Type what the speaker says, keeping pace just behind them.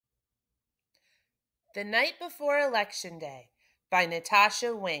The Night Before Election Day by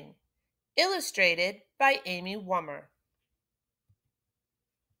Natasha Wing. Illustrated by Amy Wummer.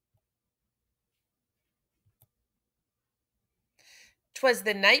 "'Twas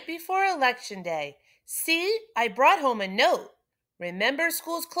the night before Election Day. See, I brought home a note. Remember,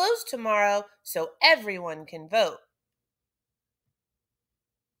 school's closed tomorrow, so everyone can vote.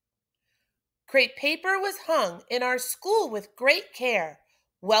 Crepe paper was hung in our school with great care,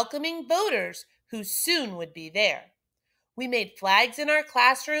 welcoming voters who soon would be there. We made flags in our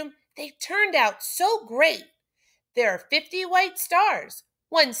classroom. They turned out so great. There are 50 white stars,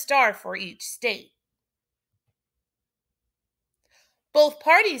 1 star for each state. Both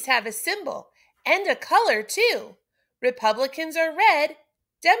parties have a symbol and a color too. Republicans are red,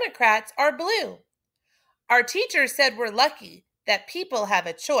 Democrats are blue. Our teacher said we're lucky that people have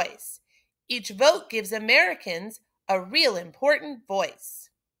a choice. Each vote gives Americans a real important voice.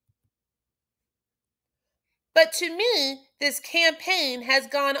 But to me, this campaign has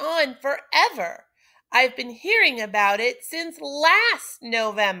gone on forever. I've been hearing about it since last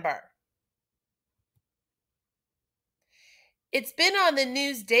November. It's been on the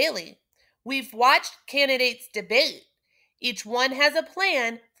news daily. We've watched candidates debate. Each one has a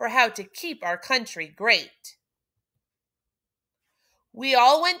plan for how to keep our country great. We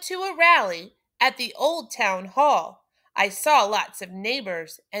all went to a rally at the old town hall. I saw lots of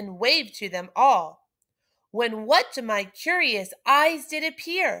neighbors and waved to them all. When what to my curious eyes did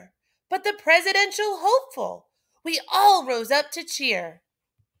appear but the presidential hopeful, we all rose up to cheer.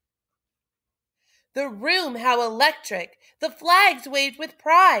 The room, how electric, the flags waved with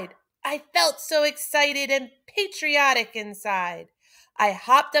pride. I felt so excited and patriotic inside. I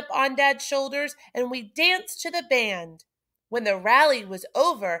hopped up on Dad's shoulders and we danced to the band. When the rally was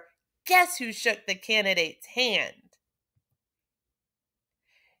over, guess who shook the candidate's hand?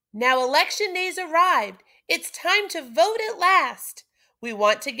 Now election day's arrived. It's time to vote at last. We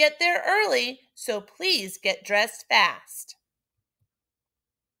want to get there early, so please get dressed fast.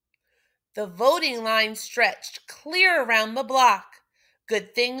 The voting line stretched clear around the block.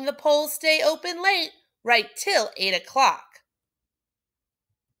 Good thing the polls stay open late, right till 8 o'clock.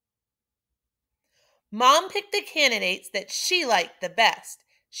 Mom picked the candidates that she liked the best.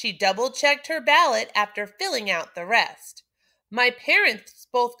 She double-checked her ballot after filling out the rest. My parents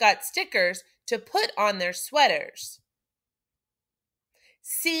both got stickers to put on their sweaters.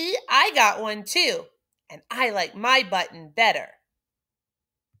 See, I got one too, and I like my button better.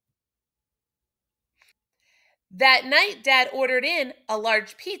 That night, Dad ordered in a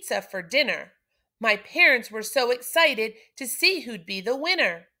large pizza for dinner. My parents were so excited to see who'd be the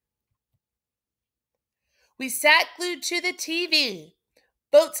winner. We sat glued to the TV.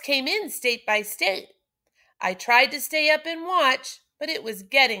 Votes came in state by state. I tried to stay up and watch, but it was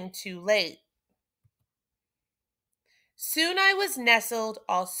getting too late. Soon I was nestled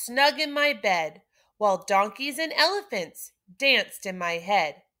all snug in my bed, while donkeys and elephants danced in my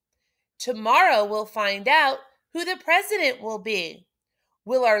head. Tomorrow we'll find out who the president will be.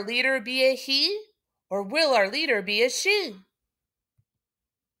 Will our leader be a he, or will our leader be a she?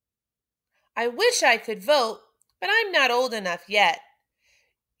 I wish I could vote, but I'm not old enough yet.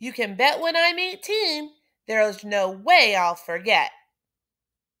 You can bet when I'm 18, there's no way I'll forget.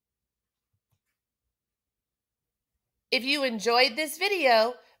 If you enjoyed this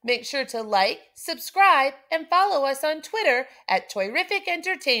video, make sure to like, subscribe, and follow us on Twitter at TOYrific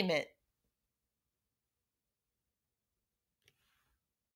Entertainment.